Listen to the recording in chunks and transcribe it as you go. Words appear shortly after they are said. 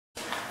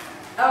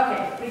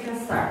Okay, we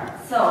can start.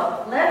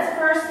 So, let's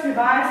first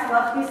revise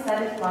what we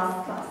studied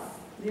last class.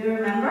 Do you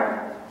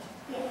remember?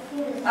 Yes.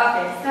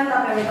 Okay, stand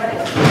up everybody.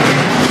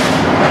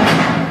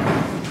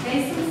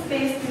 Facing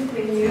space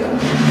between you.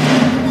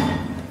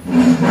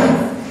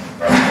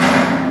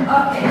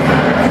 Okay,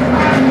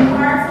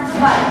 parts of the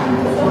body.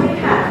 So we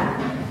have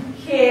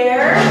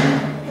hair,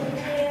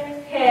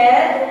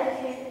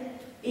 head,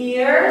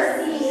 ears,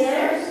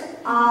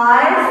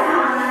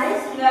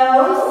 eyes,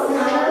 nose,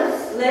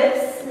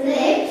 lips,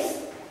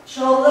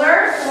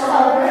 shoulders,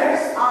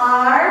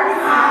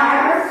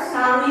 arms,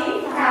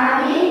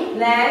 tummy,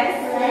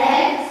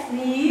 legs,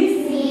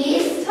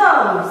 knees,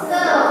 toes.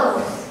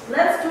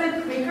 Let's do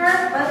it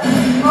quicker, but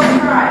close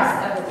your eyes,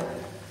 everyone.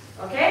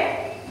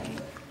 Okay?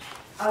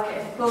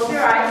 Okay, close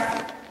your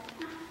eyes.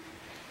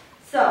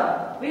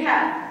 So, we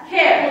have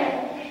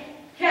hair,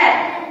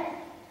 head,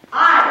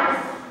 eyes,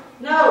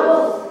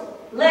 nose,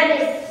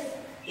 lips,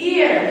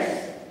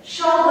 ears,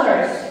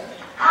 shoulders,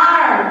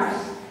 arms,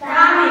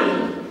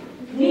 tummy,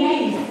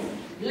 knees,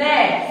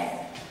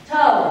 legs,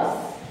 toes.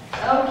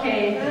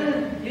 Okay,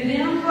 you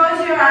didn't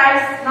close your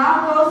eyes.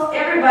 Now close,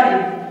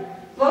 everybody.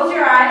 Close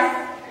your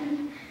eyes.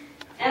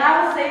 And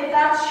I will say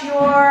touch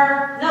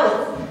your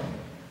nose,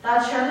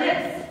 touch your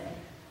lips,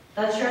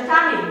 touch your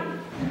tummy,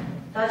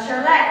 touch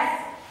your legs,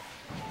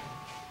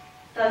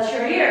 touch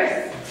your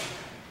ears,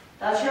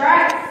 touch your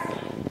eyes.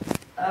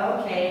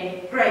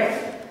 Okay, great.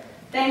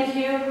 Thank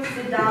you.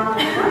 Sit down,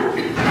 everyone.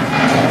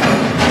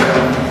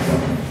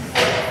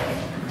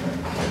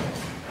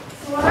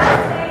 So when I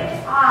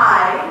say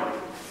eye,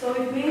 so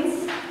it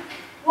means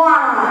one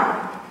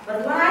eye.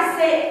 But when I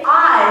say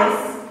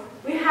eyes,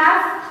 we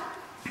have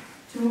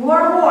two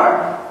or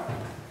more,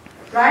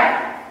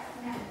 right?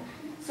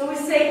 So we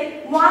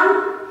say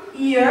one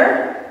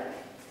ear,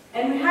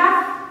 and we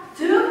have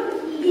two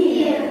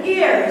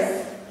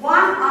ears.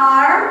 One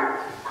arm,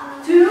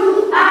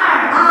 two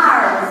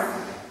arms.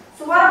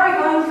 So what are we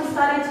going to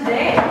study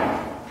today?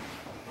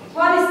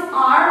 What is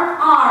arm?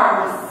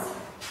 Arms.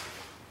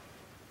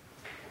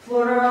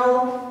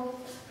 Plural.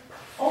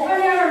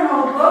 Open your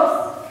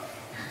notebooks.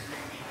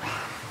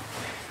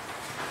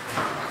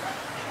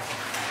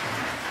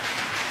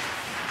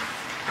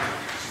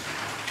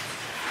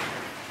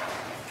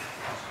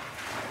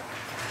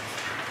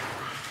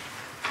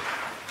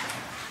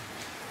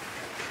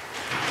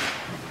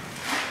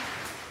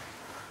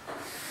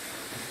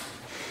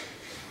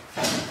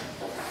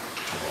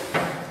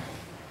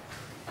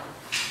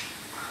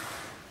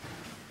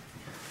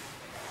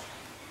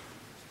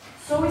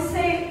 So we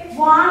say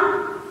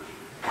one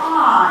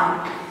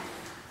eye.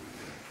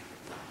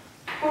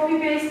 Copy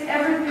paste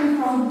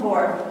everything from the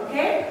board,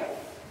 okay?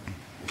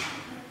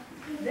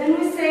 Then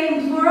we say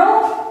in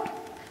plural.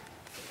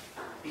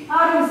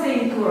 How do we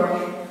say in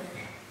plural?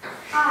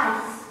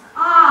 Eyes.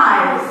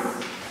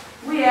 Eyes.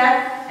 We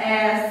add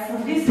as so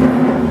this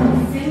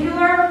is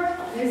singular,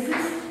 this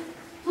is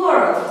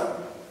plural.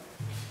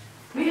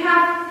 We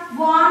have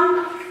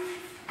one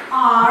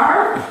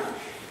arm.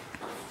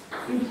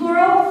 In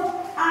plural,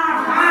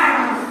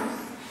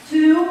 arms.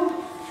 Two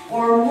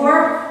or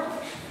more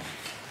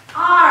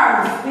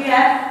arms. We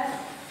have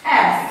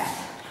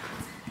S.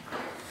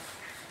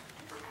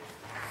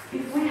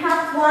 If we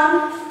have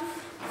one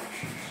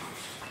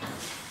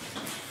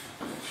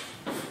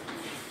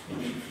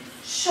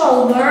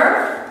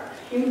shoulder,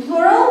 in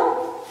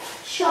plural,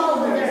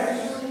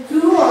 Shoulders.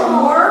 two or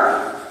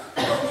more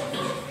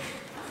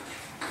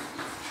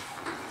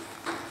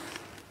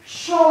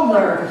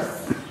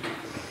shoulders.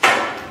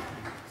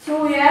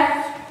 So we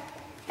have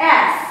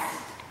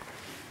S.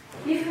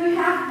 If we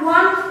have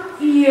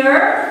one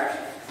ear,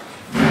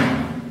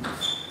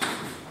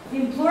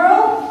 in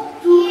plural,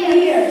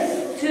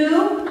 Ears.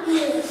 two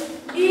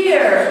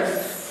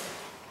ears.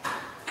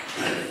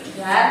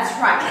 That's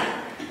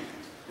right.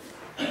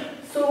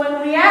 So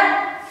when we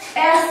add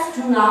S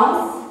to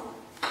nouns,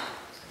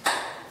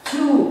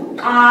 two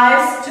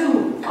eyes,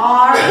 two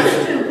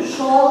arms, two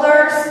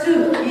shoulders,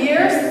 two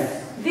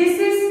ears, this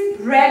is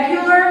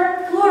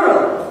regular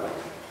plural.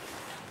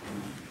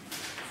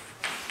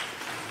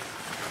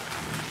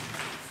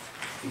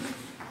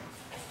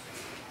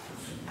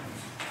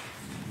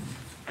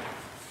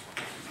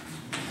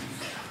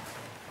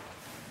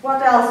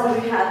 What else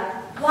do we have?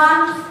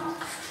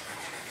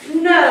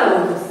 One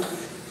nose.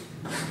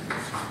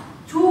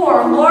 Two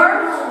or more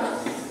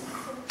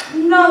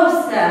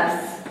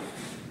noses.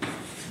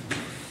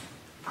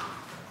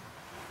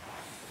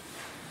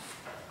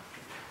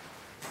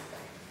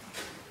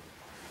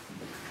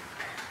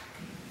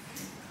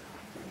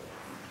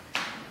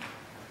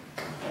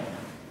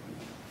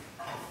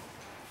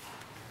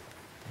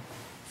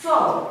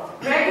 So,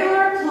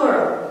 regular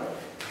plural.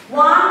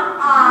 One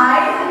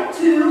eye,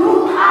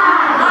 two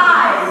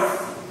eyes.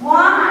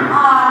 One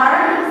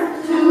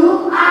arm,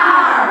 two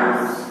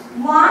arms.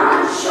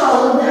 One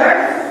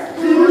shoulder,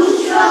 two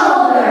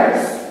shoulders.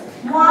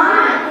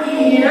 One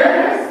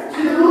ear,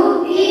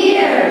 two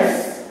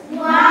ears.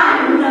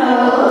 One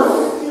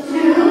nose,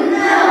 two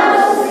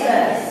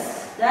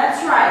noses.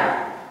 That's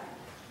right.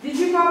 Did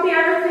you copy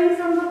everything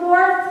from the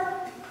board?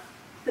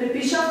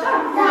 Repeat after?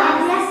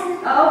 Yes.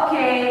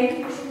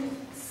 Okay.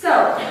 So,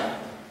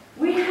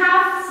 we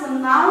have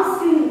some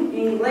nouns in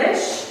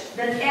English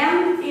that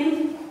end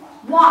in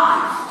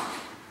Y.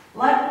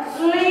 Like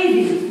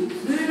lady.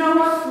 Do you know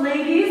what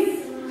lady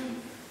is?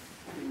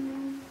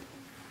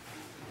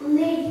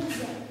 Lady.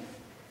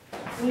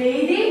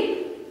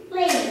 Lady?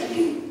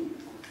 Lady.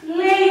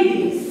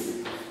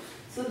 Ladies.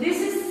 So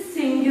this is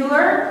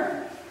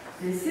singular.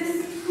 This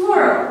is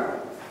plural.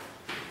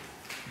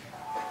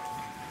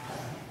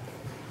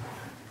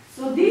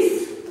 So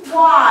this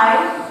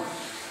Y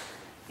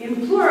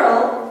in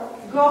plural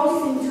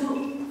goes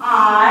into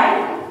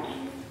I,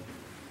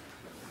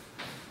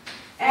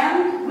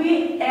 and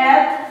we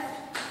add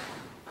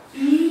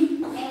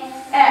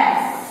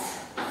ES.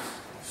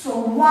 So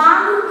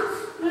one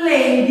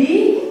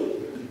lady,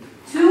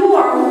 two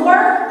or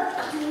more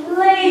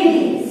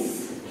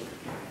ladies.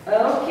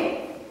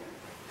 Okay.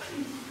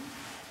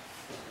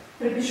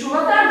 Repeat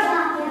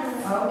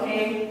that?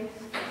 Okay.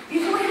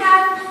 If we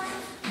have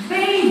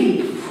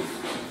baby,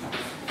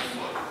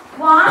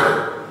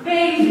 one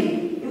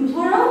baby, in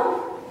plural,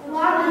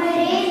 One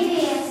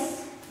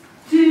ladies.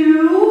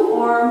 two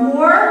or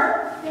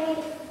more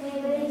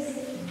Babies.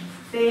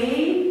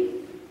 babies.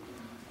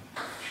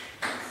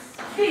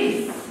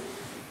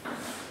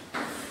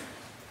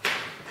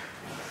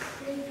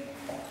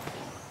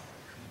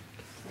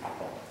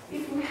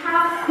 If we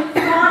have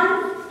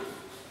one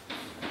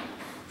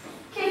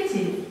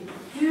kitty,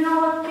 do you know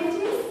what kitty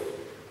is?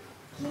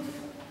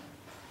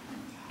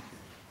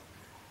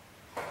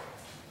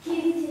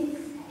 Kitties.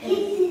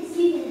 Kitties.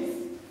 Kitties.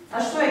 А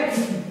что это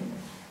kitty?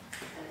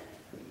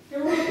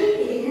 Hello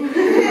Kitty.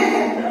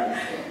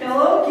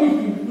 Hello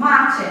kitty.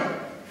 Матче.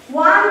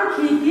 One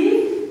kitty,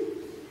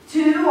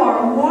 two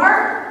or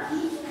more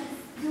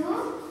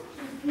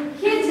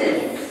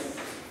kittens.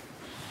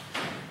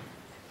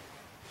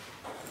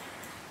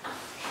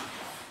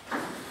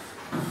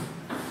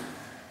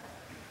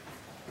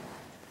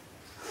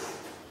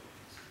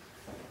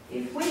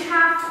 If we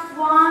have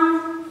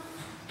one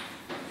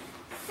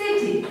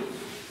city,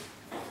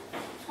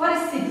 what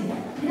is city?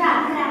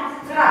 Grad.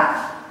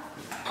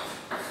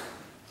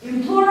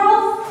 In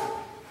plural,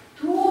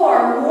 two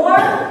or more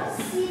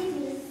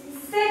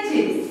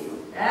cities.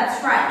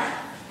 That's right.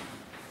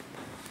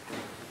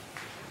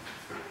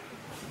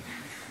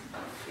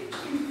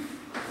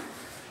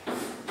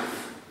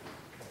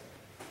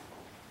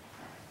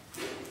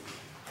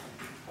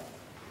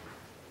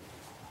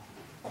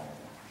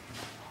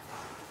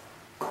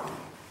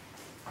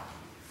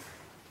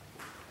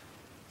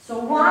 So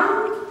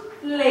one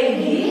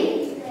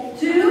lady,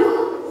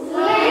 two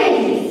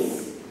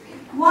ladies.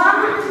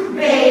 One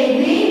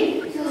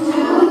baby,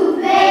 two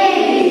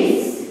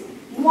babies.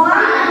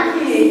 One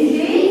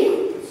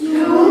kitty,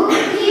 two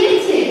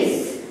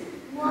kitties.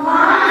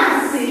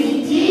 One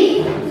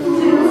city,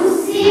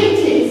 two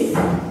cities.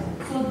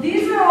 So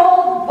these are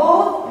all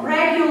both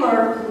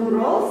regular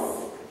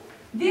plurals.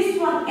 This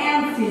one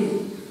ends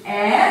in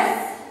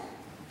S.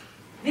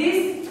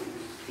 This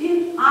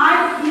in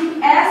I,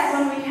 in S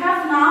when we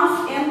have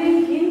nouns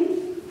ending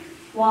in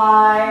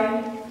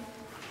Y.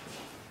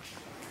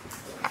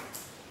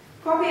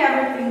 Copy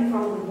everything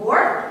from the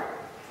board.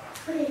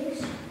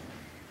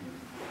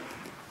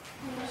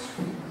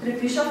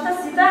 Repeat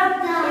after Sita.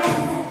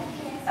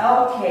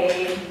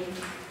 Okay.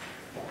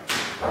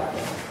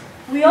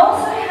 We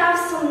also have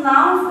some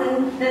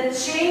nouns that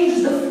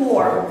change the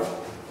form.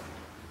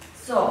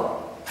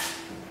 So,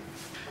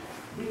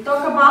 we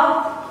talk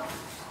about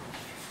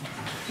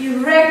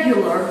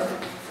irregular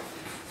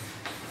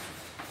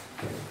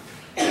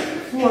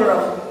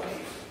plural.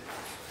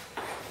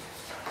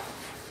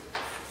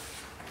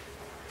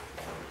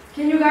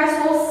 Can you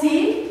guys all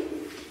see?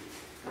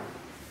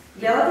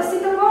 Делате си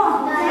тако?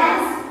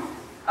 Yes.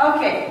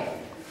 Okay.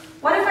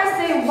 What if I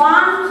say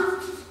one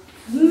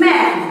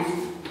man?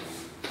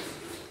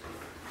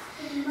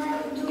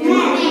 In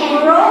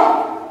plural,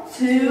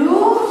 two.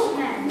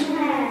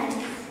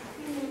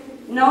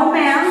 No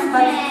man,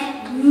 but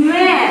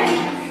men.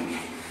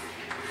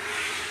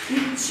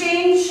 You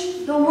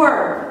change the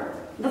word,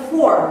 the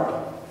form.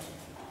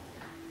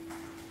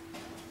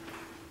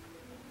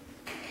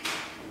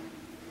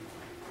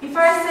 If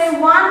I say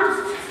one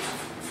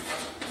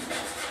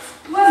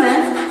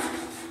woman,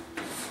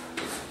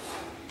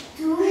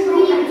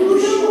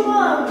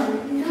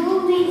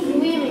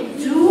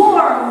 two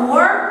or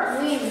more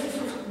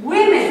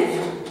women.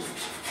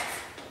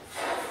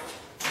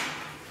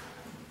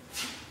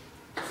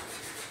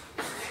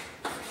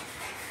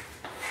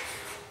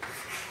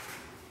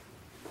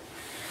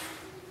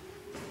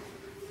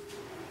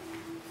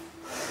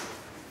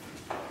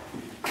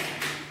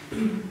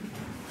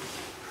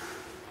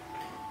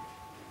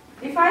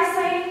 If I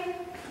say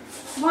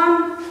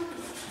one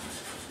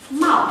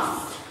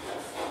mouse,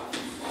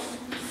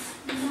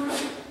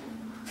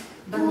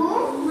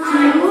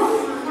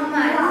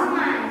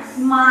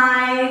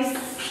 mice,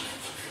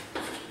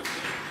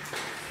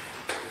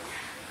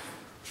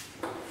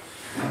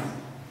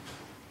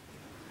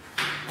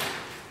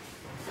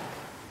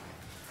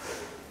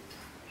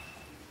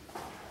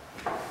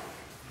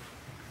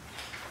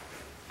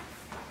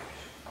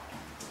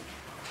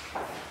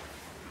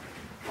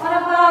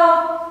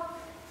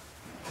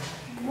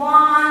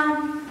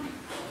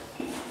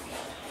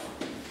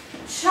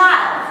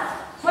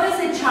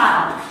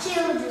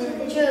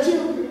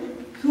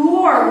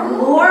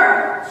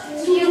 or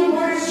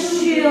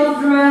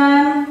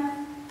children.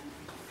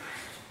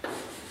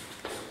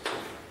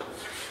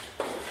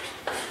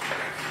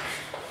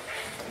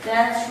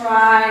 That's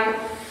right.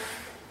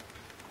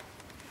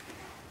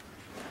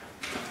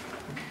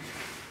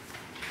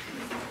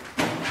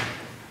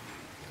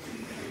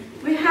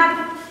 We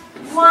have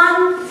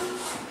one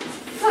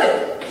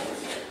foot.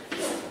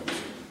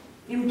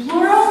 In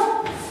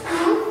plural,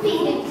 2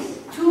 feet.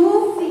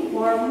 2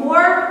 or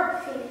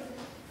more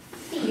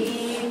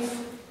feet.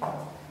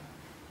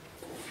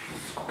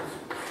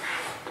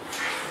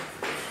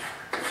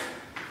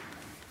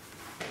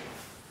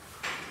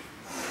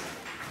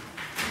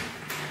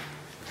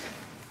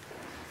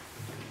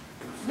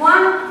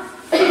 One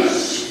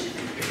fish.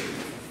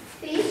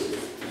 Fish.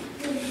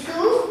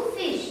 2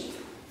 fish.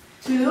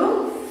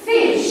 2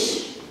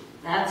 fish.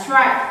 That's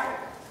right.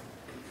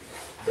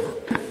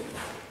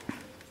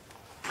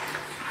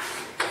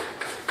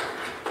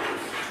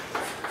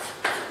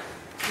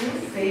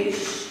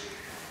 Fish.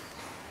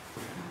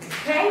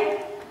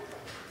 Okay?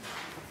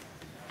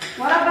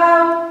 What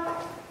about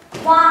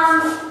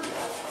one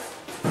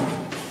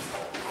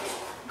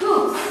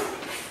goose?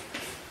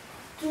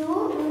 2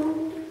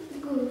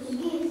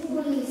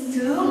 geese.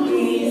 2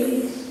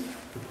 geese.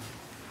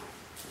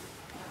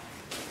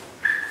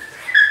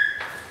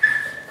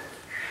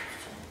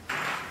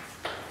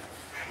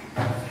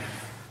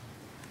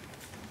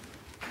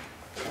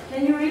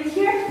 Can you read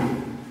here?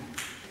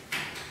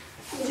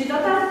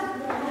 Jovana?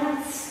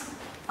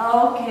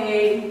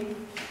 Okay.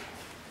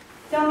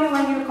 Tell me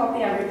when you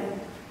copy everything.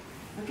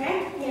 Okay?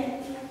 Yeah.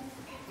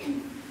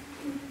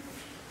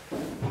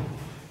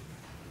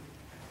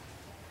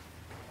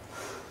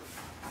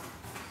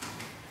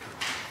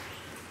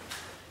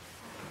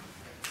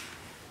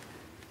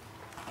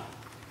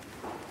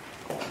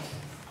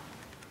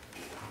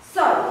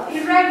 So,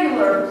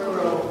 irregular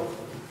plural.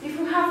 If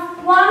you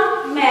have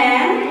one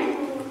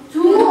man,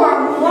 2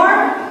 or more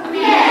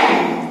men.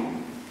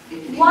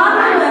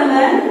 One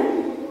woman,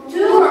 2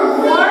 or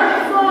more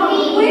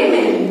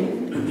women.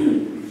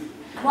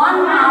 One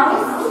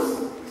mouse,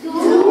 2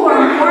 or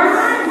more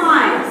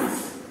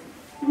mice.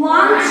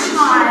 One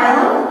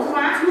child,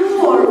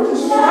 2 or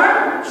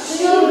more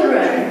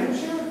children.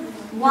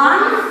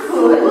 One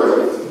foot,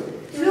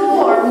 2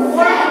 or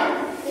more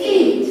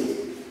feet.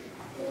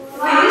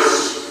 Fish,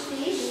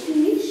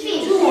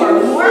 2 or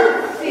more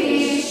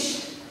fish.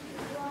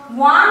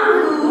 One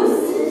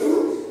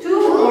goose, 2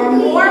 or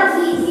more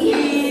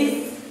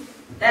geese.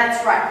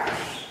 That's right.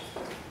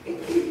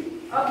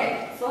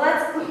 Okay, so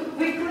let's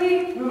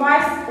quickly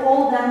revise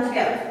all them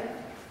together.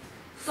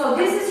 So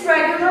this is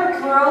regular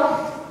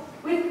plural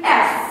with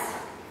S.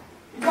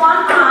 1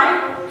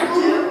 eye,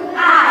 2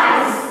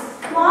 eyes.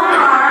 1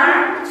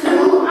 arm,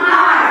 2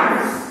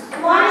 arms.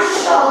 1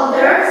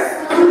 shoulder,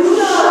 2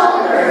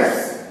 shoulders.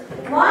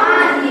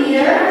 1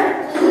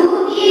 ear,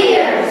 2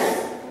 ears.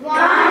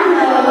 1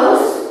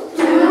 nose,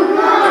 2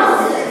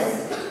 noses.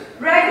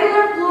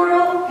 Regular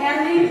plural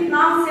ending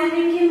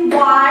non-ending in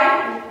Y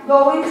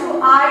going to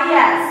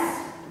IS.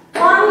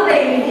 1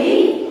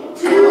 lady,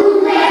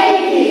 2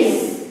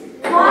 ladies.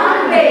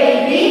 1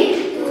 baby,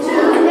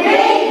 2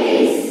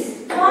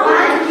 babies.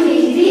 1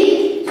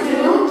 kitty,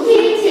 2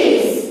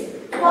 kitties.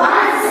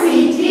 1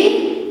 city,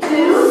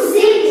 2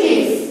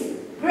 cities.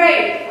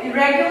 Great.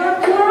 Irregular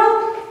plural.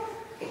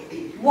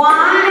 1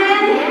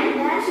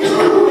 man,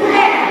 2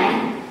 men.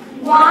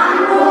 1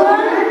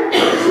 woman,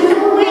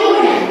 2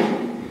 women.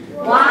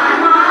 1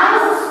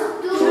 mouse,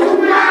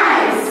 2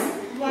 mice.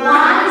 1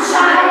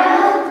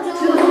 child,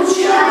 2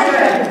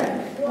 children.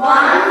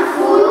 1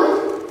 foot,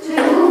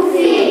 2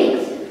 feet.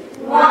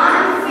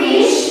 1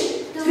 fish,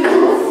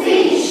 2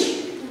 fish.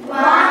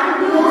 1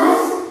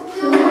 goose,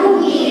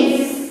 2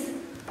 geese.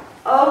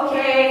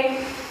 Okay.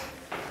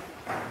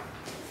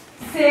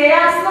 Say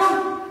Aslan.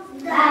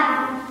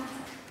 Down.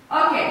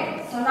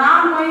 Okay, so now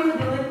I'm going to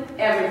delete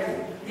everything.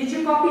 Did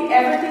you copy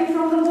everything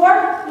from the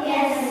board?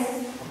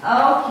 Yes.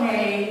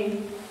 Okay.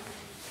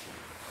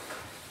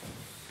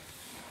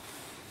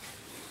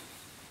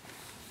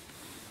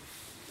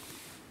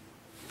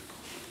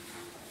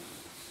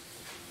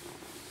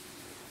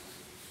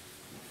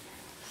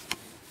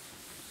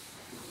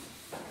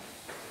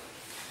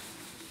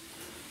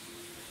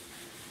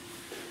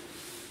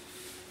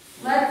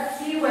 Let's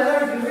see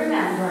whether you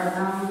remember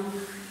them.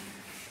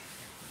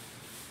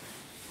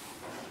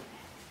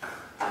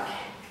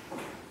 Okay.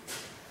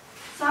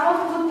 So I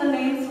will put the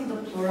names of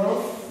the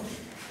plurals.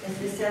 As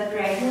we said,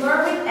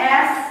 regular with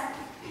S,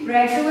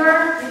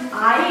 regular with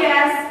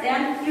IS,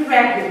 and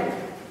irregular.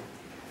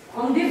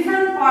 On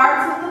different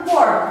parts of the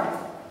board.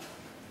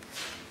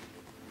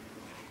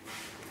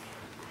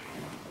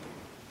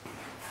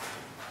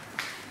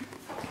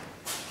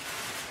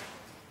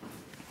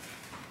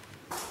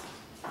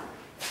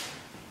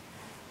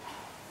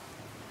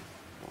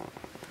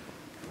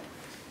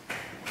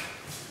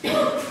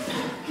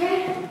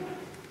 Okay.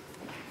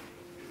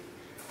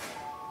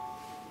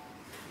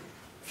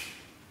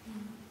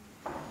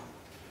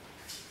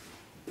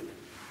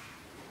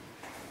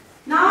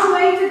 Now I'm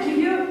going to give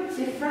you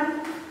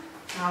different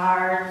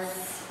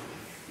Cards.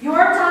 Your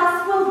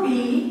task will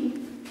be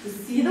to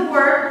see the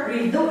word,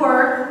 read the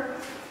word,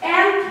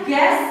 and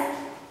guess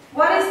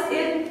what is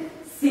it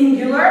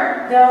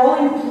singular, they're all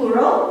in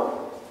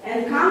plural,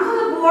 and come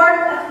to the board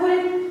and put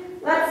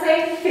it, let's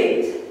say,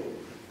 fit.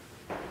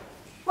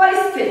 What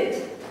is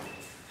fit?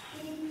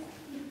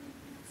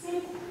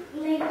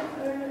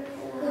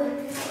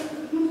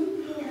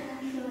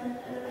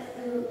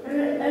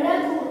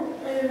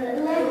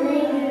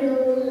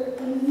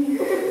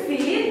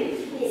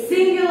 Feet.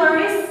 Singular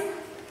is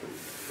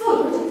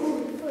foot.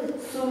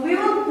 So we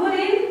will put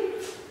in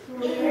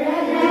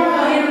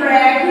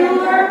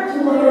irregular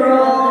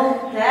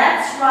plural.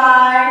 That's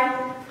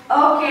right.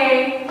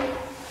 Okay.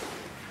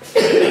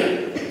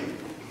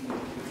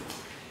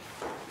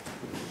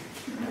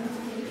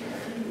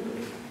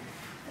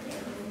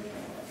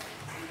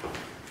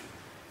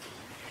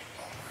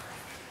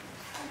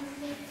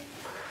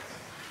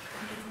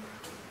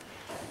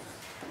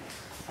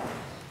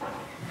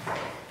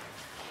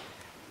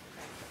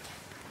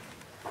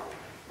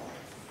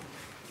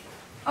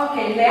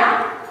 Okay,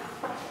 Leah,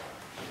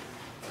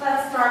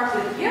 let's start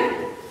with you.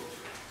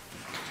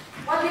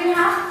 What do you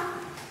have?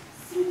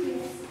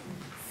 Cities.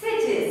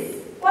 Cities.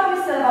 What do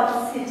we say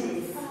about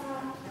cities?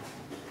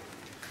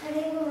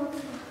 Regular.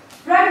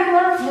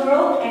 Regular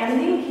plural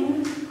ending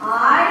in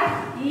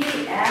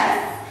I-E-S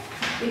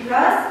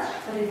because,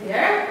 what is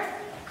there?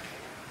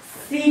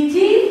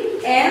 City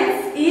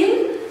ends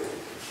in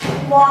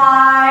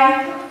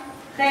Y.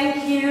 Thank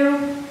you.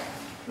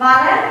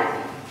 Valen?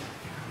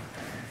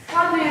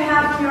 What do you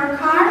have in your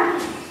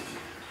card?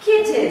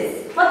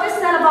 Kitties. What is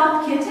that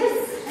about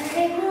kitties?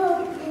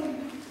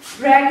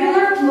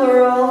 Regular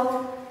plural.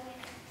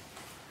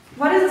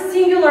 What is the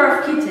singular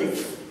of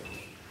kitties?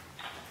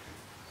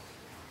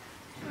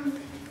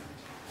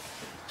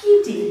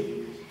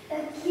 Kitty.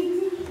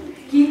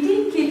 Kitty,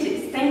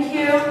 kitties. Thank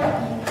you.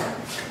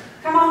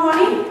 Come on,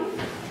 Moni.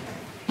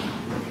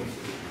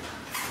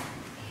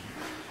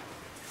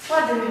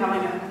 What do you have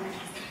on your card?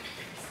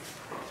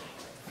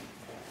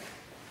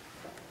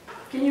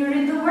 Can you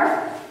read the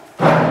word?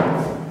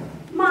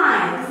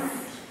 Mice.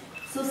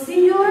 So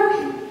singular,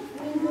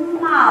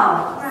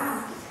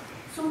 mouse.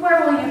 So where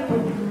will you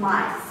put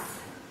mice?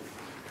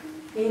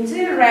 Into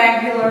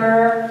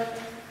irregular.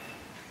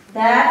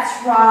 That's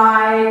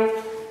right.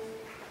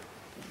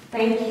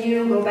 Thank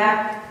you. Go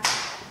back.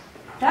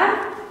 Done?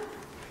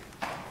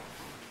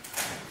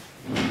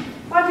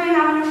 What do you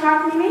have on your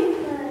card, Mimi?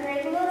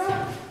 Regular.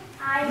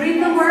 Read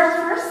the word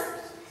first.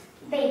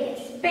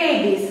 Babies.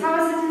 Babies. How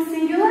is it in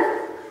singular?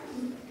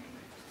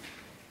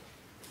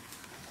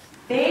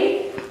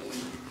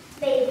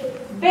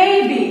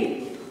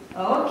 Baby.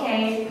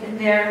 Okay,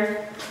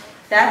 there.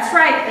 That's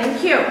right.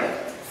 Thank you.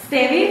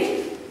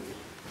 Stevie,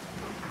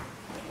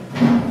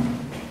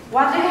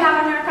 what do you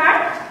have on your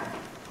card?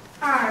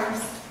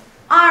 Arms.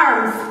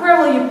 Arms. Where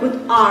will you put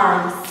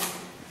arms?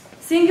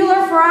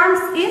 Singular for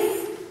arms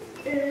is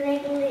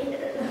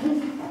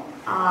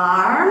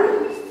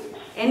arm,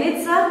 and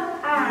it's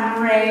a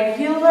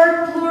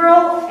regular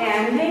plural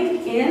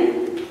ending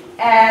in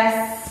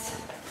S.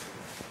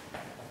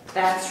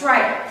 That's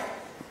right.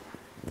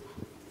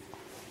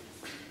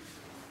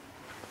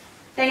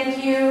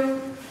 Thank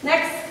you.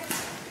 Next.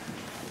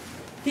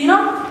 Dino?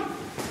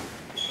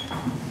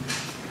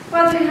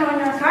 What do you have on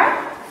your card?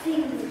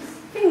 Fingers.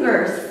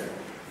 Fingers.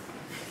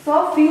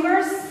 So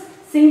fingers,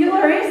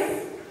 singular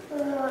is?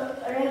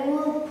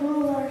 Regular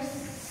plural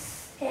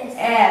S.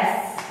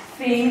 S.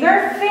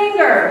 Finger,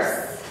 fingers.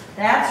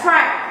 That's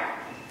right.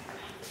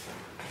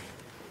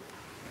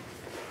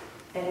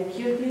 Thank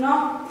you,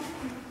 Dino.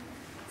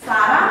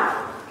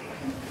 Sarah?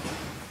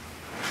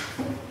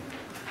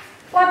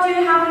 What do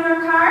you have on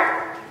your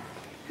card?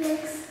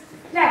 Legs.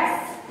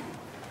 Legs.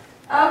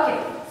 Okay,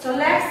 so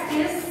legs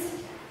is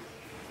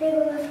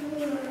Regular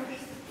plurals.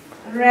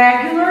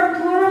 regular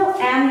plural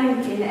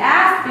ending in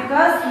S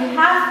because we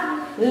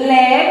have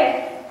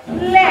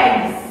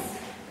legs.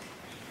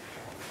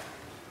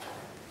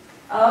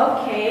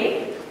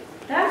 Okay,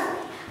 done.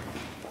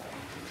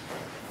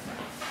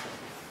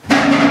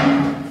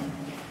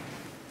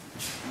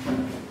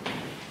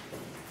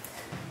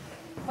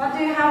 What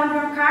do you have on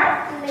your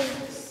card?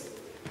 Ladies.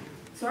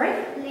 Sorry?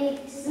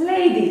 Ladies.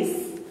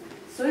 Ladies.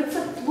 So it's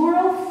a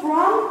plural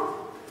from?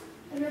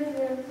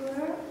 Regular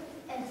plural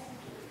S.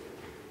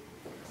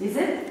 Is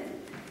it?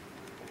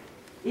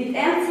 It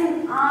ends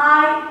in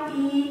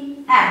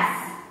I-E-S.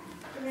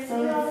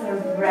 So it's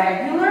a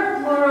regular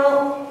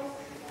plural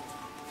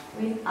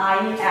with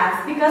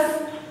I-E-S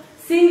because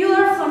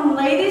singular from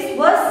ladies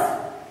was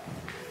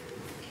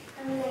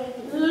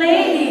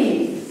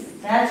ladies.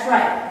 That's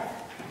right.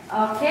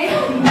 Okay,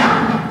 Tina.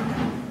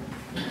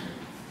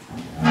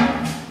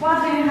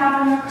 What do you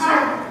have on your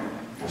card?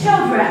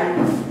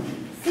 Children.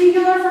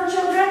 Singular for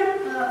children?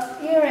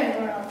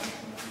 Irregular.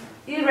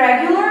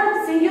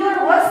 Irregular. Singular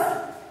was?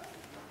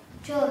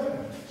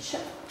 Children.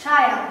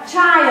 Child.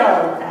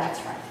 Child. That's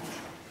right.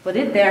 Put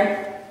it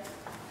there.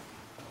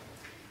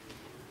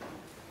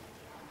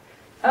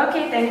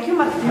 Okay, thank you,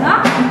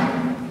 Martina.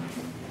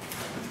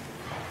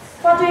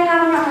 What do you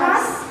have in your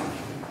class?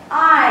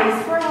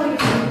 Eyes. Where will you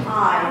put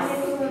eyes?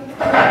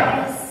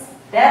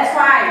 That's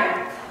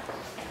right.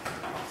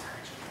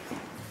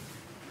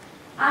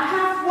 I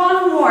have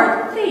one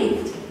more.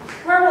 Feet.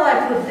 Where will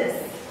I put this?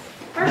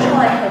 Where shall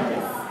I put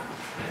this?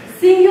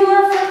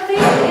 Singular for feet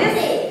is?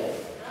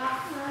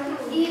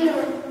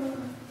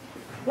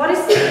 What is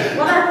it?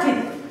 What are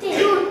teeth?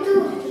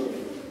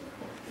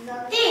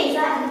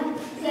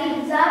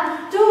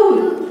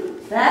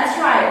 Tooth. That's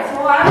right. So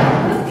I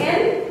will put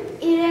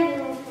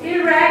in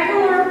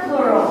irregular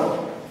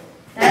plural.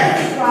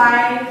 That's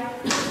right.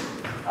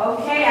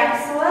 Okay,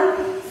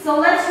 excellent. So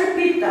let's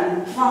repeat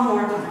them one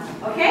more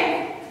time.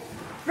 Okay?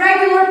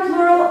 Regular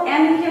plural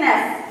and you can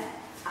ask.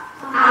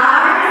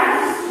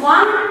 Arms,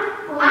 one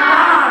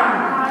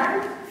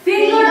arm.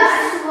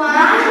 Fingers,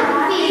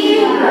 one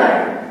finger.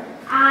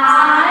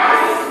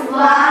 Eyes,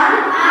 one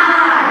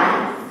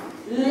eye.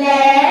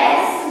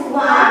 Legs,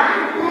 one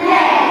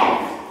leg.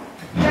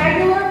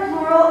 Regular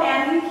plural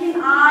and you can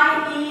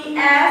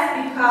I-E-S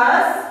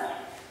because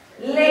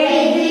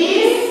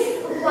ladies,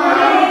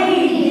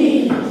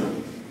 lady.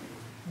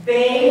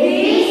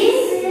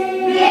 Babies,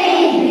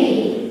 baby.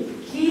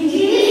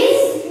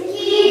 Kitties,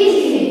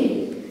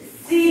 kitty.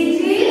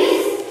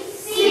 Cities,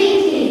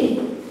 city.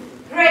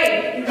 Great.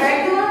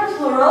 Irregular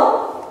plural.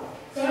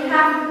 So we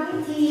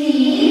have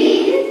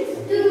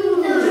teeth, tooth.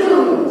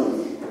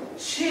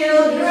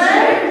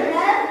 Children,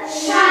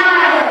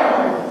 child.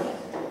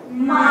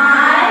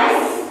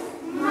 Mice,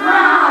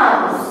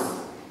 mouse.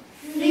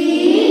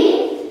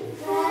 Feet,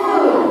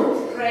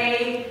 foot.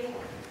 Great.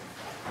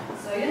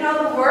 So you know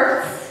the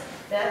words.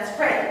 That's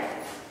great.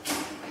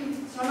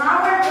 So now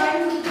we're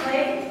going to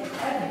play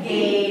a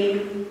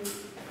game.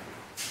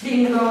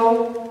 Bingo.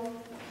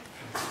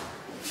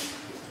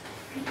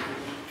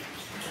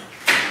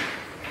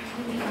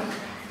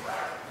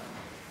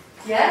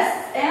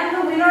 Yes, and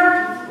the winner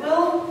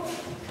will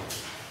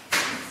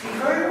see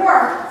her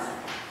reward.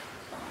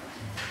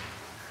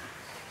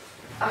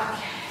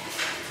 Okay.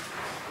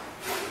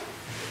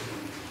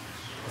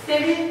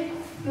 Stevie,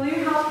 will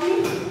you help me?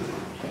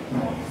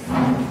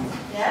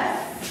 Yes?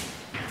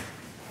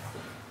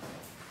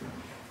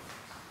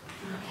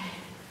 Okay.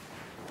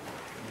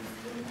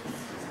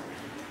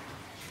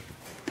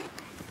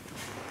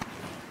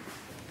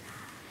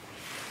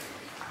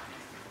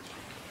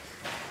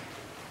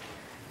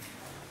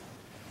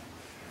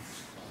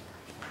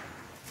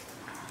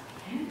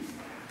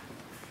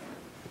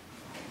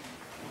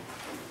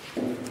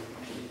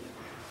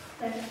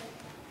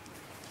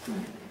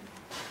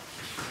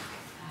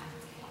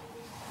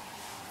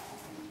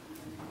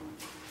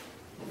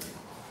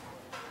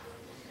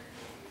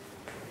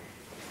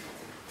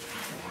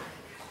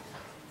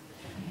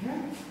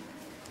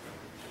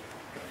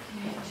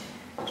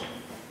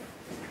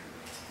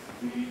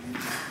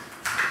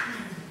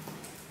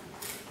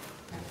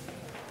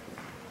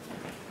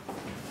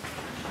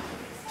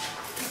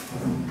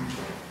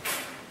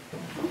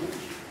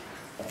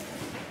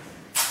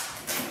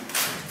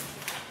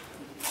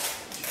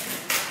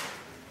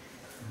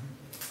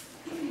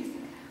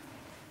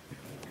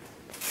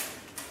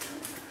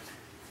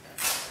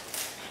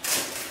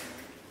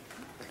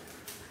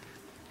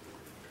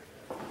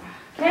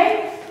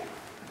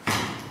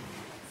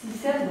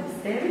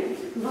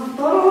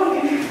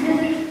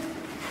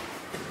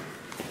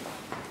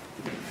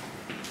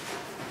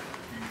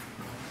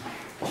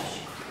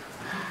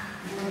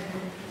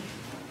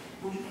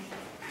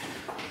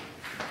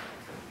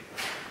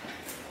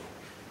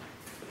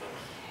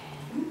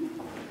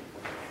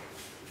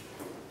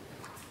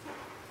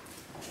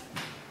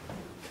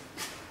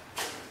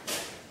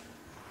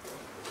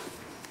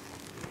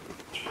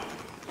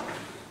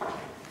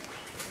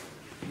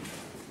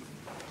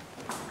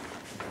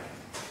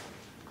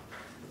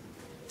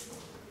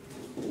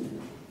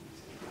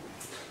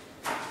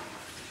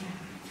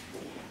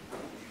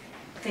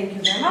 Thank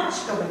you very much.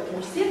 Go back to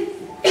your seat.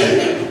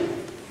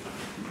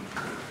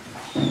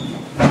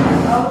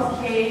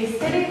 Okay,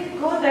 steady,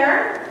 go there.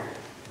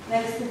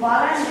 Next to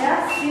Vala and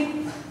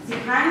Dea, sit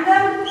behind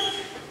them.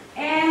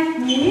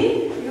 And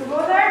Mimi, you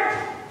go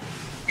there.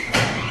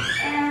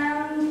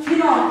 And you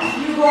go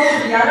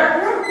to the other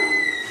group.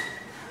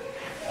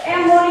 And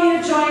Moni,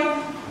 you join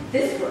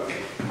this group.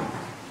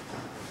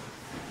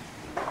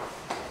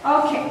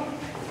 Okay.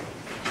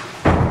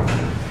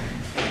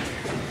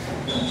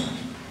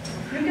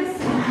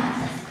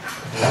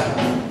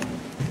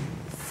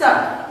 So,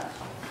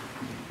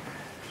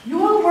 you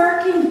will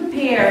work in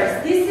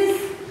pairs. This is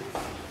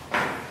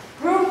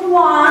group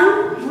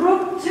 1,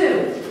 group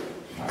 2.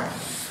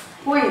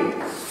 Point.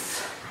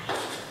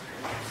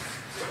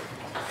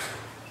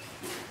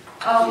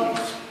 Okay.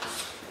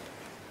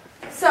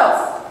 So,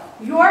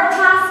 your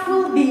task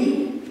will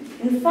be,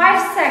 in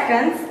 5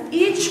 seconds,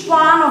 each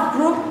one of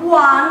group 1,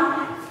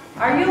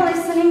 are you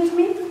listening to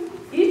me?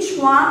 Each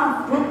one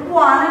of group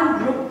 1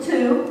 and group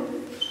 2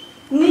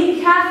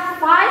 have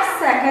 5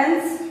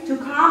 seconds to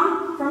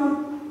come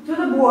to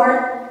the board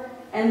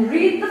and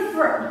read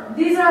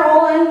these are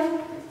all in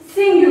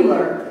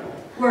singular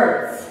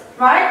words,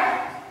 right?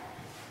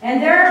 And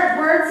And there are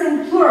words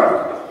in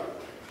plural.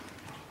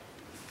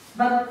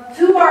 But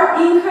 2 are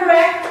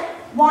incorrect,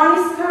 1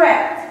 is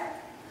correct.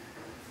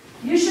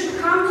 You should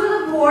come to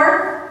the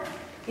board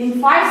in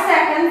 5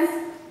 seconds,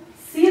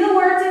 see the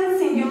words in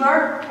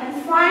singular, and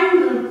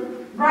find the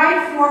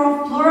right form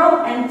of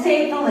plural and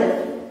take the lead.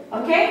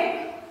 Okay?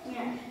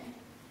 Yeah.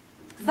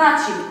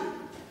 Значи,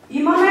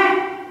 имаме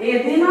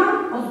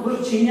еднина,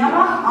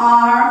 озборчињава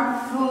arm,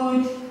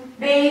 foot,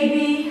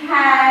 baby,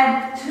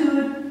 head,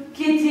 tooth,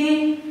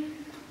 kitty.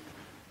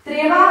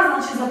 Треба,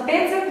 значи, за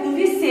 5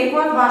 секунди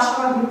секоја од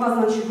вашата група,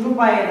 значи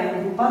група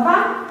 1, група 2,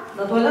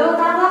 да дојде до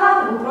таблата,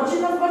 да го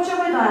прочита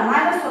зборчево и да ја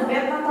најде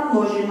соодветната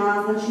множина.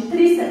 Значи,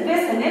 2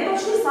 се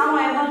неточни, само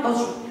една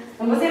точно.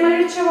 Да го земе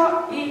личево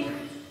и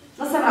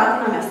да се врати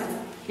на место.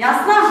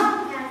 Јасно?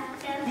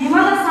 Има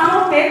да само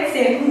 5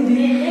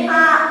 секунди. А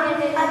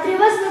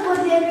треба да го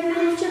земеме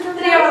личето?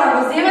 Треба да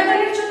го земете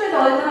личето и да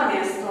одите на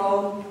место.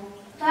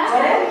 Тоа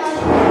е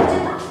личето?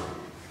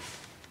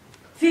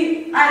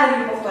 Ајде да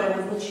ги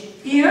повториме. Значи,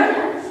 ear,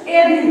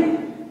 еднина.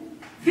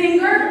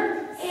 Finger,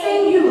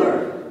 singular.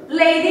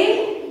 Lady,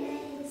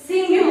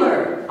 singular.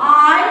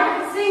 Eye,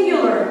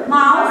 singular.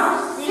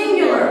 Mouse,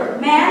 singular.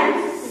 Man,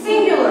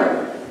 singular.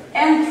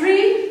 And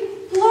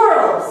 3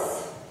 plurals.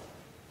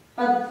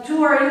 But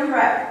 2 are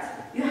incorrect.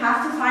 You have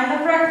to find the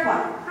correct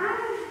one.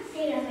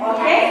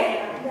 Okay?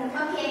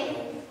 Okay.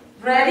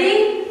 Ready?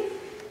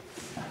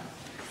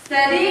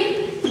 Steady?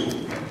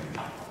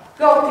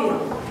 Go, Pino.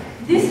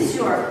 This is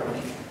your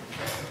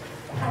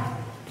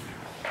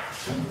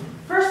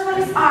first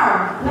one is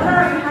arm. No,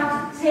 you have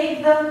to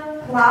take the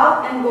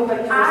cloud and go back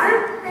to the Arm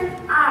and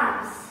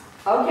arms.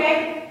 Okay?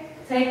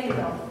 Take it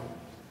off.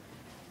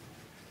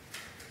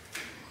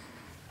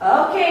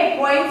 Okay,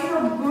 point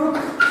for group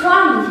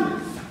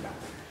 1.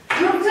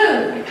 Group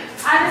 2.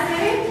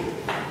 Understand?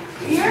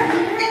 Ear?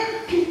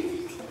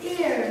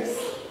 Ears.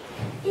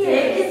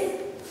 Ears.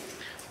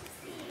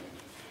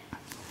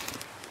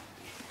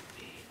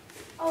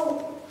 Oh.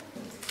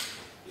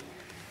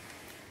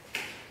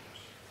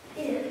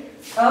 Ear.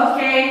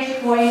 Okay,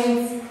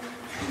 points.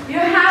 You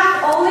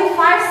have only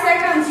 5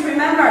 seconds,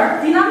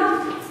 remember. Tina?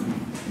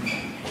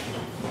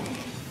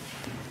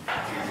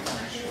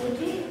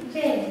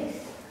 Babies.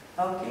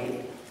 Okay.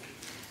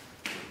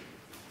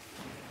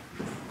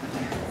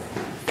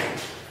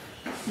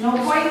 No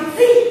point C.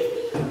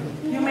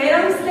 You made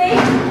a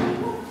mistake.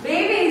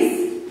 Babies.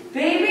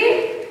 Baby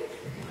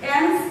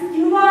ends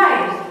in Y.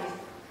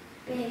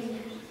 Baby.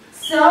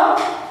 So,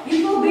 it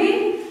will be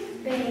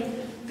Baby.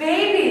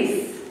 babies.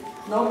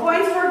 No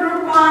points for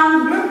group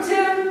 1. Group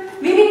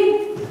 2. Mimi.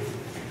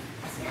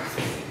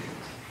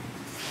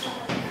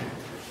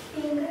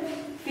 Finger.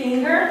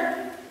 Finger.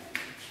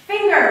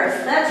 Fingers.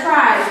 That's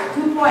right.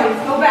 2 points.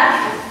 Go back.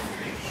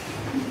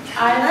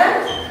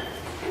 Island.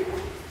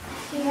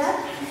 Here.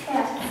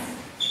 Hands.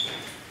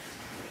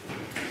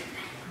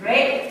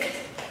 Great.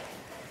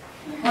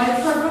 Points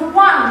for group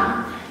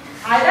 1.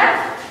 Island.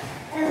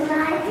 And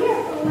right here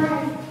for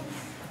one.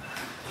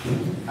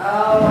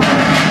 Oh.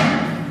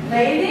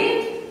 Lady.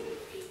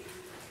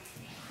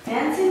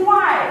 Ends in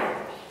Y.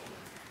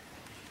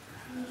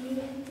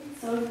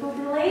 So it will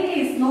be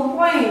ladies. No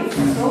points.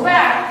 Go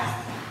back.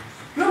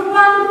 Group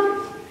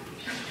 1.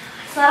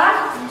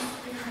 Sarah.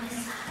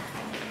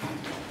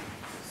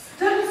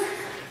 Tooth.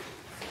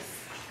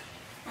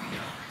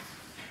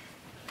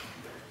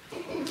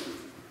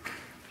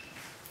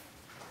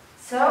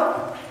 So,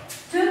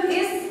 tooth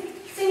is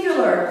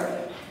singular.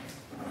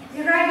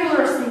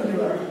 Irregular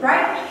singular,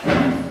 right?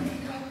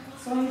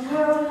 So in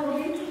plural it will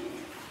be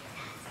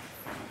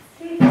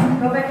seat.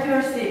 Go back to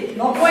your seat.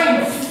 No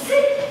points.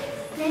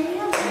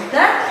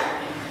 That.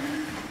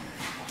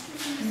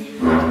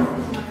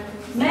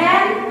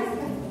 Man.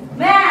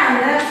 Man,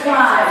 that's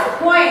right.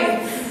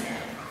 Points.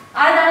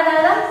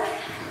 Ada.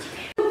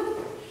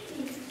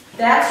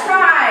 That's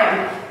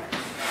right.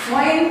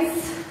 Points.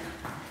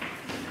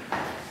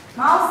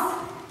 Mouse.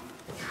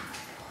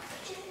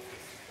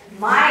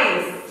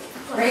 Mice.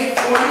 Great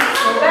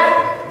points. Go back.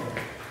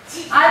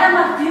 Ada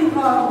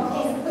Matimba.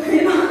 Kitty.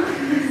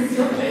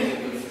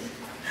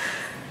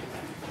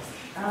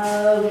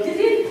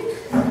 Kitty.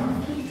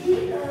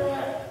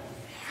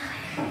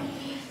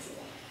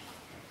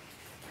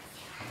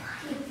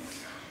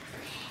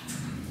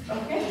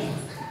 Okay.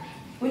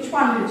 Which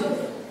one did you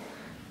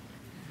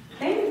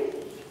think?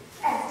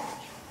 S.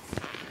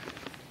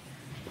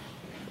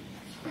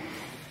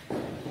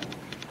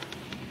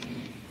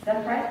 Is that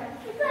right?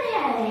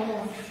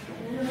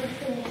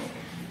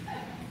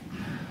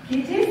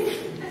 Kitty?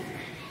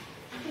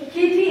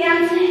 Kitty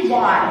ends in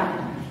Y.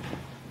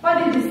 What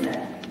did you say?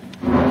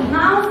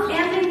 Nouns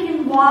ending in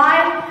Y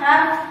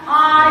have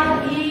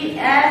I, E,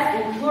 S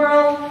in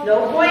plural. No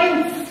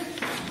points.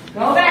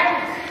 Go back.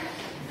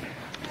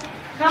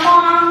 Come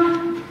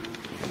on.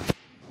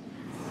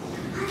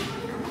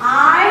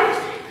 Eyes.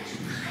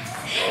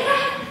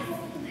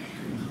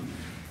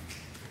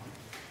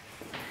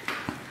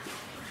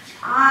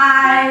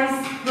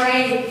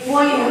 Great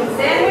points.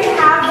 Then we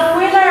have the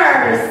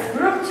winners.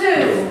 Group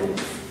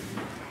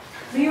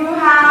 2. You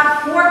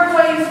have 4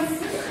 points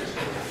points.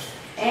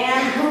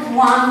 And group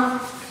 1,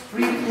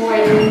 3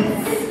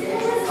 points.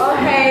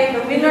 Okay,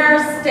 the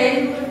winners stay.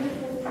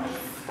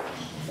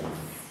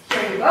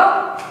 Here you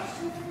go.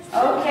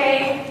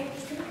 Okay,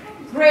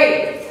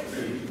 great.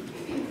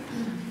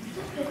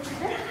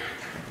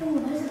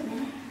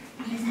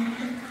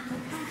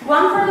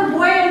 One for the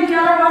boy and the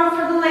other one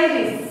for the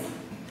ladies.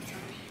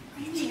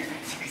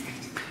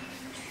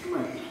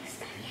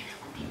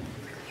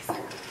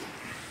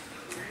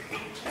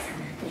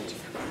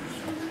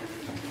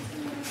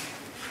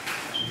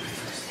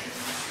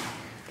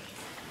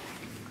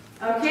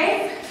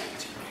 Okay?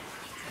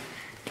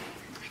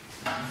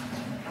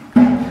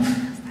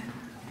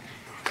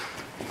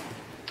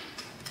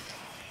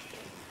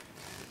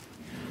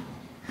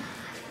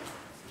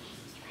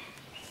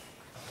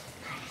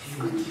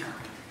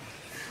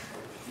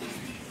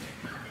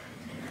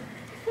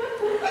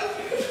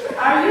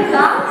 Are you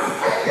done?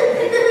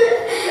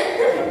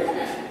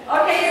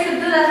 Okay, you can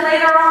do that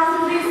later on.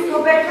 Please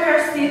go back to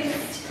your seats.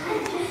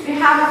 We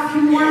have a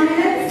few more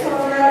minutes, so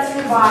let's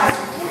revise.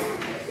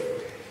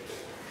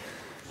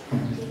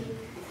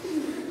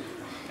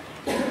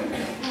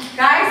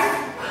 Guys,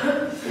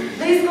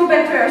 please go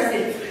back to your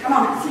seats. Come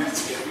on.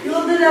 You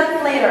will do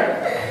that later.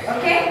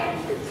 Okay?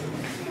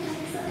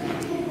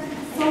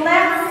 So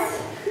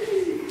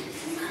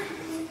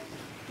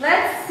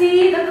let's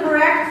see the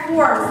correct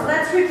forms.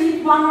 Let's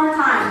repeat one more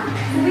time.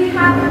 So we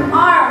have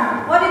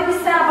arm. What did we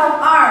say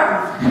about arm?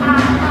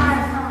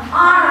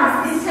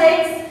 Arms. It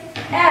takes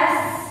S.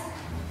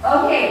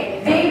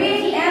 Okay.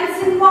 Baby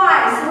ends in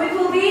Y. So it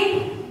will be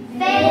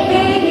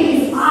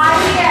babies.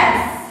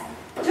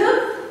 I-S.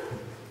 Tooth.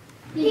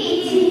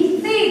 Feet.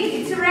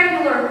 It's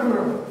irregular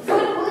plural.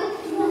 Foot.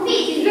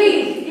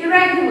 Feet.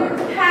 Irregular.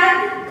 Head.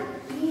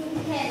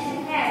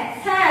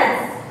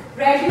 Heads.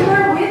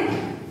 Regular with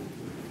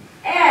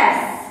S.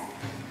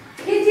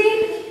 Kitty.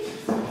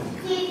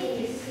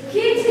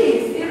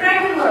 Kitties.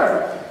 Irregular.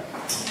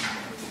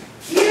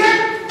 Ear.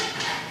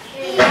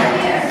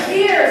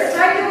 Ears.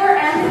 Regular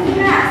and with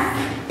S.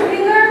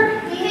 Finger.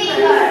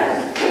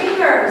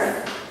 Fingers.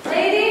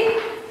 Lady.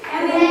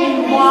 And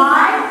then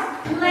Y.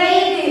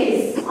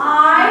 Ladies.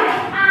 Eyes.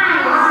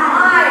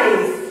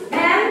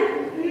 Men.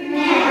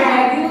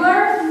 Irregular.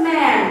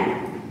 Men.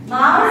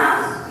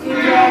 Mouse.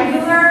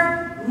 Irregular.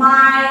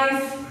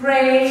 Mice.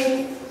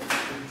 Great.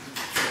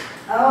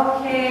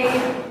 Okay.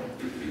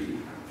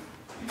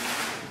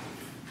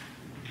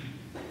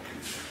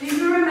 Do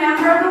you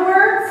remember the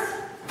words?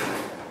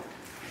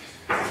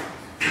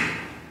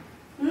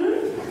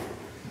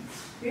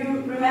 You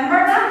remember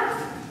them?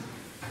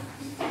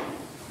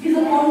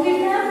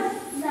 Zapomnite them?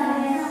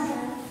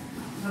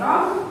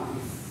 Wrong?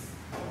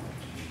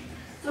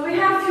 So we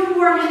have a few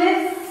more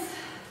minutes.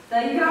 Da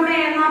igrame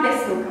jedna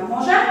besilka.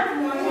 Može?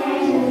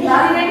 Da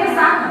li neko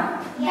zakon?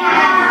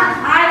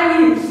 Ajde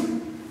mi.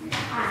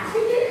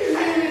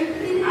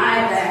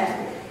 Ajde.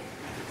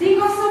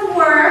 Think of some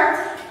word.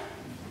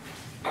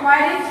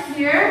 Write it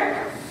here.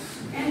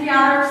 And the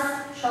others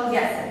shall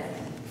guess it.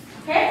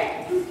 Okay?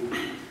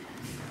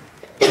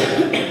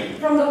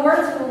 From the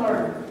words we'll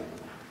learn.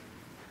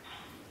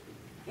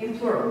 In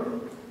plural.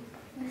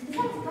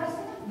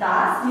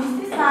 Да,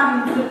 сmisli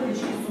sami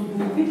crtički su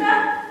bukvite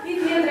i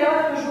nije treba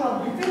da kažu od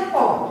bukve na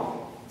polu.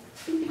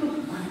 Ne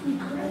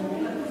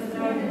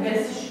treba da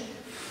besiš.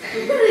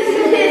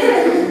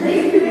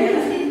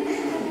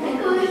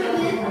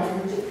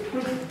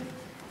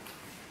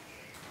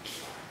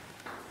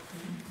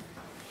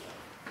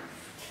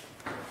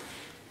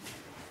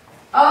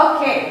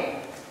 Okay.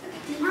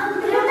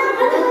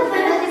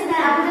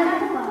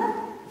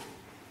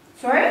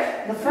 Sorry?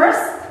 The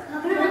first?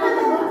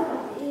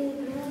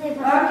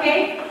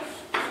 Okay.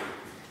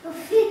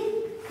 Feet.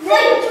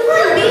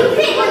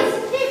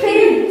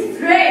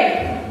 Great.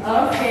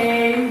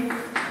 Okay.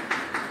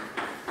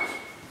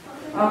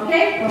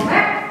 Okay, go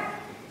back.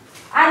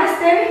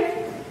 Understand?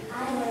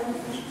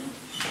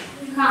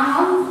 Come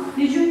on.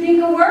 Did you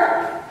think a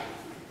word?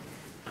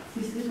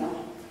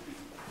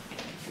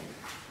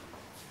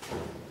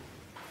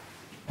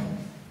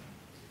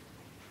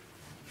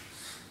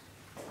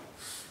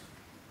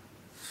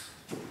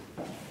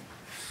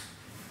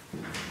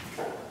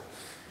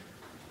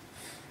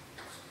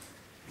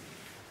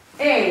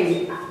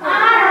 A.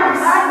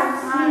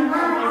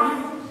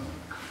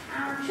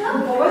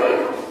 Body.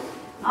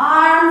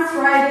 Arms,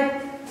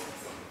 right?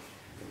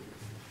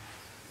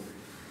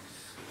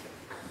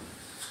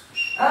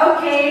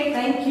 Okay,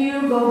 thank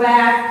you. Go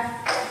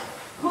back.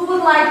 Who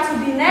would like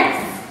to be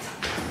next?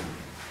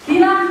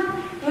 Tina,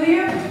 do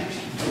you?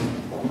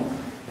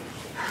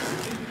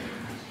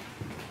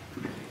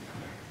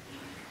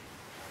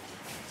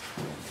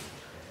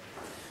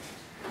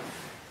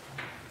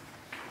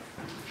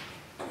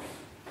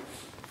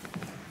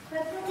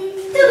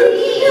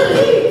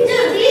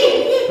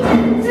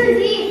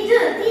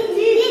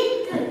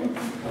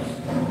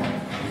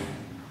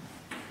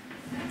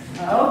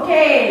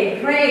 Okay,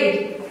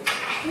 great.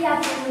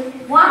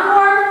 One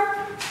more.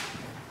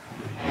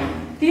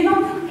 Tino,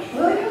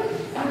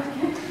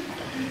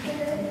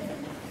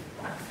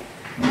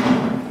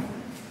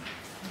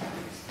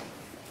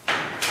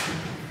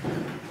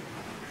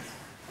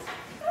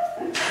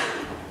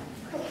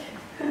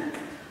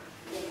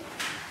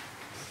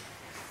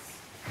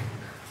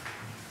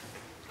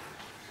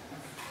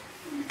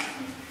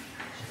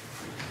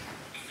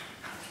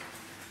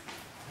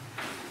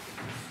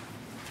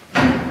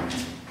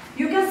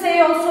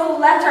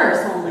 letters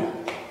only.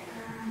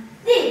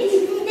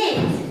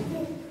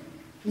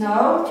 No.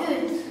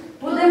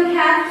 Wooden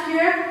cat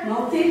here.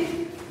 No teeth.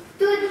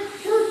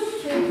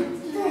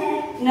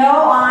 No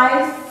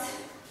eyes.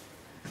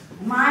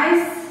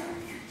 Mice.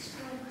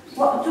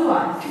 What? 2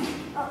 eyes.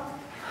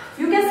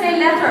 You can say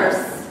letters.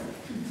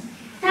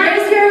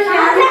 Raise your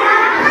hand.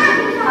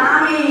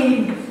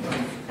 Tommy.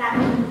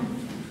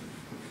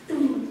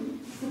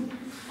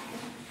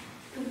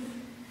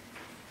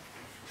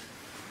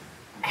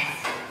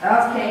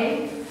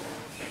 Okay.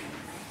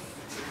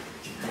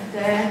 And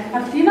then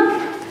Martina.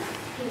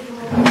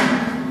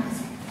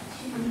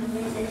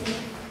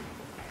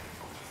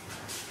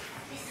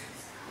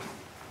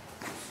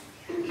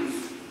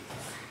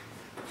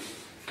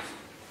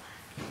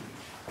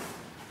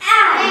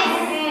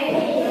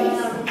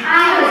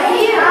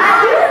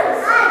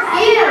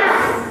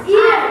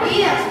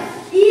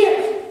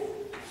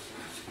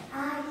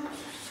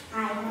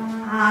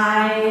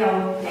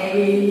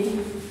 Okay.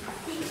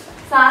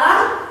 Sarah?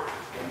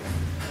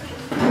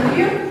 Will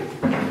you?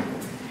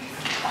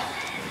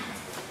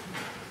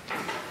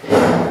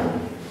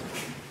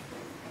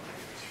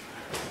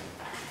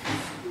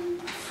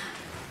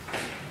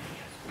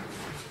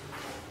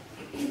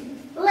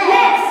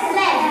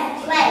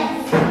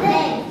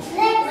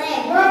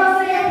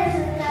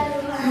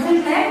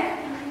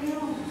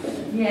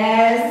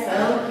 Yes,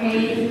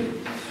 okay.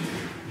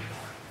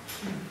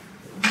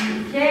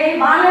 Okay,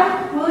 Vanya,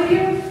 will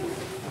you?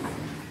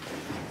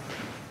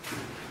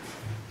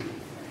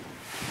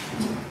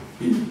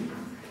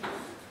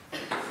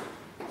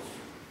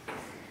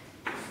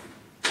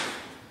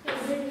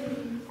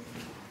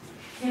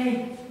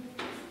 Okay.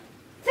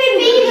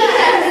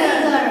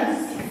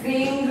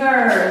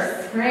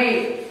 Fingers.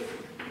 Great.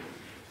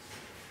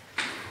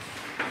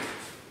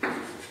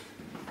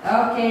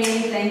 Okay,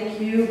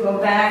 thank you. Go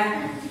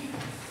back.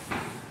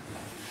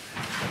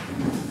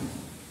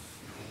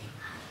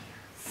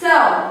 So,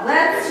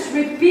 let's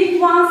repeat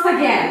once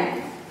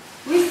again.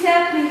 We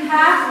said we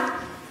have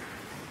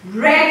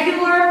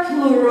regular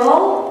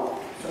plural.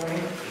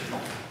 Sorry.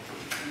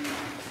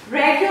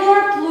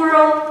 Regular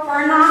plural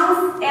for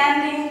nouns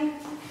ending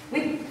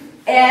with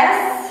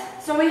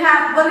S. So we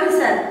have, what we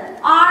said?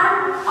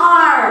 Arm,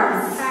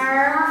 arms.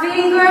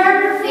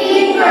 Finger,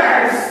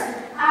 fingers.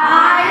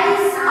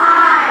 Eyes,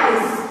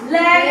 eyes.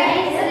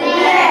 Legs,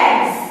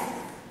 legs.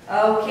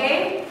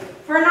 Okay.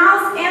 For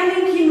nouns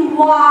ending in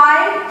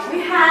Y, we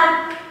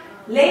have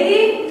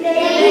lady,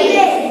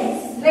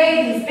 ladies.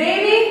 Ladies,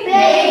 baby,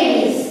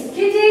 babies.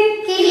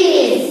 Kitty,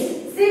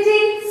 kitties. City,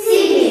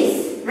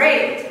 cities.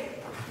 Great.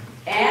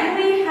 And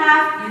we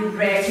have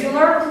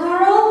irregular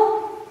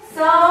plural.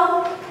 So,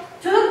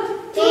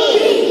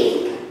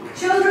 teeth.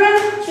 Children,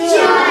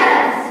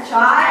 children.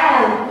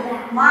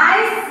 Child.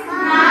 Mice,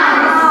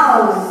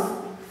 mouse.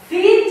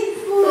 Feet,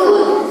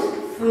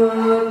 foot.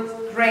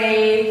 Foot.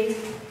 Great.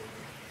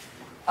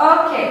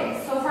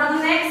 Okay, so for the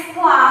next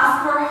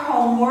class, for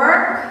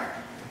homework,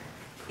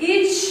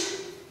 each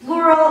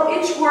plural,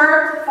 each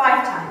word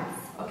 5 times,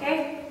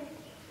 okay?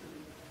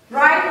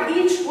 Write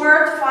each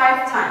word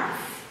 5 times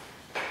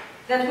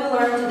that we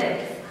learned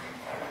today,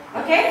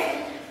 okay?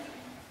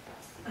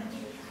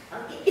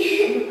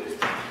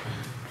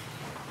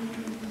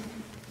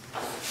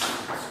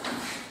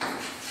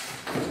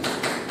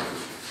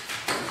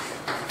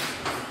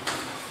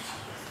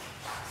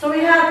 So we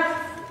have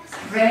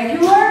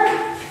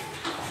regular,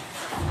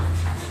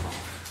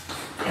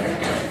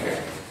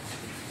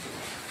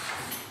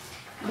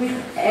 with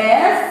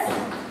S,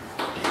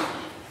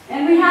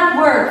 and we have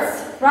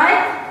words,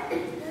 right?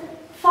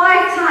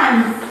 5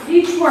 times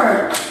each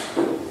word.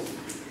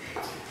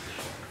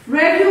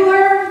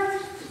 Regular,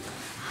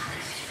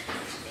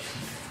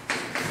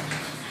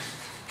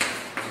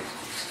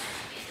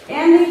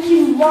 ending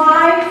in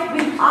Y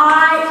with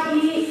I,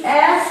 E,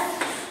 S,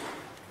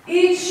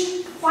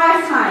 each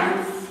 5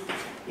 times.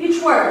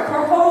 Each word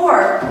for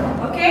homework,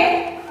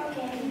 okay?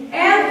 Okay.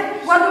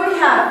 And what do we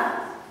have?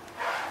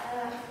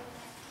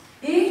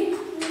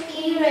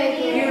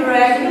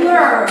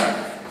 Irregular.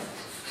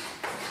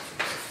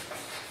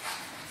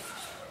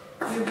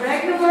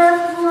 Irregular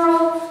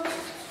plural.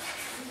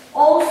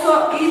 Also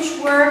each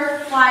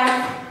word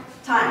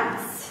 5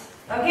 times.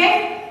 Okay?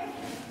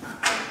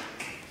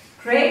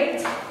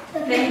 Great.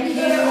 Thank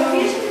you.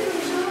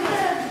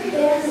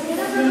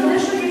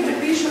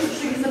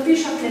 Ще ги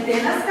запишат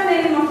неделяска, не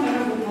имахме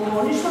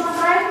много нищо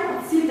направим,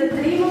 сите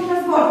 3 имахме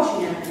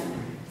сборчињата.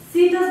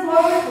 Сите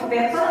сборови по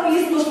 5 пат и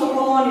исто што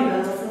колониве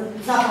да се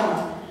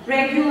запомнат.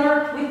 Regular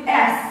with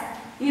S,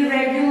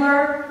 irregular,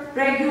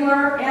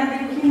 regular,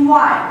 ending in Y.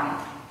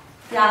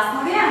 Ясно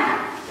ли е?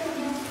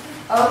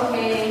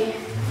 Okay.